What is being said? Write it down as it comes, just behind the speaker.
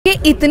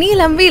इतनी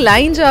लंबी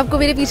लाइन जो आपको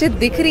मेरे पीछे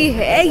दिख रही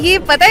है, ये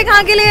पता है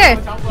कहाँ के लिए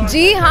है?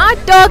 जी हाँ,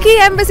 टर्की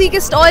एम्बेसी के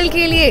स्टॉल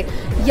के लिए।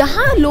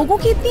 यहाँ लोगों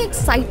की इतनी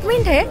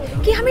एक्साइटमेंट है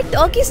कि हमें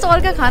टर्की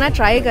स्टॉल का खाना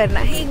ट्राई करना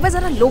है। एक बार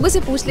जरा लोगों से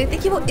पूछ लेते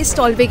हैं कि वो इस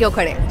स्टॉल पे क्यों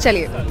खड़े हैं।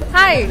 चलिए।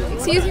 हाय,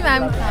 एक्सक्यूज मी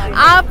मैम,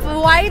 आप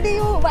why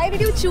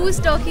did you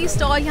choose Turkey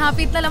stall? यहाँ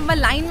पे इतना लंबा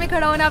लाइन में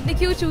खड़ा होना आपने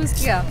क्यों चूज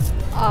किया?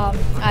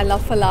 I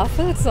love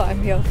falafel, so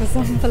I'm here for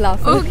some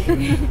falafel. Okay,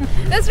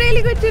 that's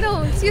really good to know.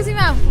 Excuse me,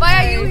 ma'am, why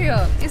are you here?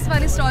 इस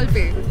वाले स्टॉल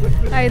पे?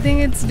 I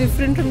think it's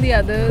different from the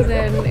others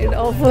and it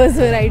offers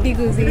variety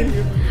cuisine.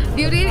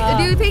 Do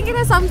you think it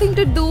has something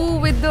to do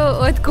with the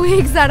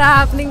earthquakes that are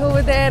happening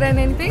over there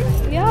and anything?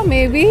 Yeah,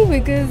 maybe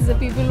because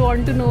people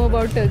want to know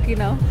about Turkey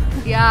now.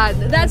 Yeah,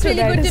 that's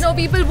really good to know.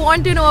 People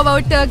want to know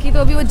about Turkey. तो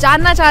अभी वो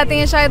जानना चाहते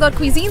हैं शायद, और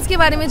cuisines के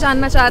बारे में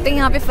जानना चाहते हैं।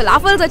 यहाँ पे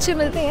फलाफल्स अच्छे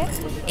मिलते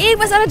हैं। एक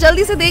बार जरा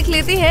जल्दी से देख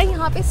लेते हैं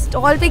यहाँ पे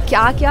स्टॉल पे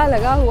क्या क्या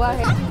लगा हुआ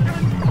है।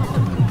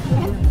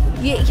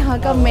 ये यहाँ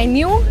का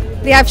menu,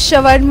 they have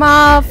shawarma,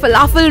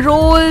 falafel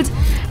rolls,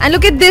 and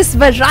look at this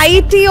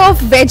variety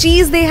of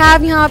veggies they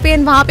have यहाँ पे।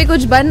 and वहाँ पे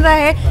कुछ बन रहा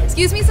है।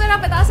 Excuse me sir, आप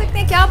बता सकते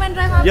हैं क्या बन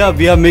रहा है वहाँ पे? Yeah,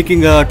 we are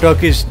making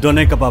Turkish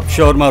doner kebab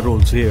shawarma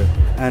rolls here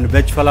and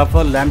veg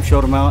falafel, lamb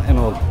shawarma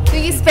and all. तो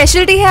ये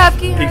specialty है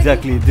आपकी?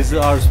 Exactly, this is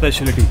our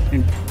specialty.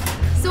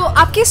 So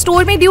आपके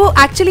store में do you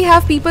actually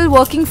have people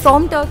working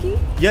from Turkey?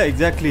 Yeah,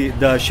 exactly.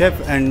 The chef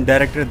and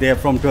director, they are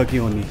from Turkey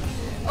only.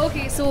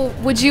 Okay, so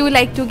would you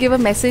like to give a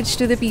message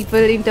to the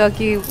people in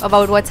Turkey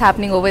about what's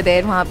happening over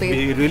there वहाँ पे?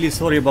 We're really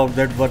sorry about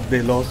that, what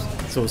they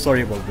lost. So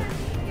sorry about that.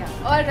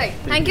 All right.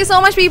 Thank you so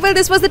much, people.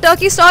 This was the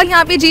Turkey stall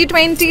यहाँ पे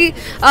G20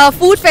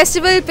 Food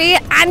Festival पे,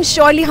 and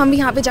surely हम भी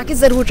यहाँ पे जाके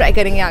जरूर try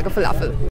करेंगे यहाँ का falafel.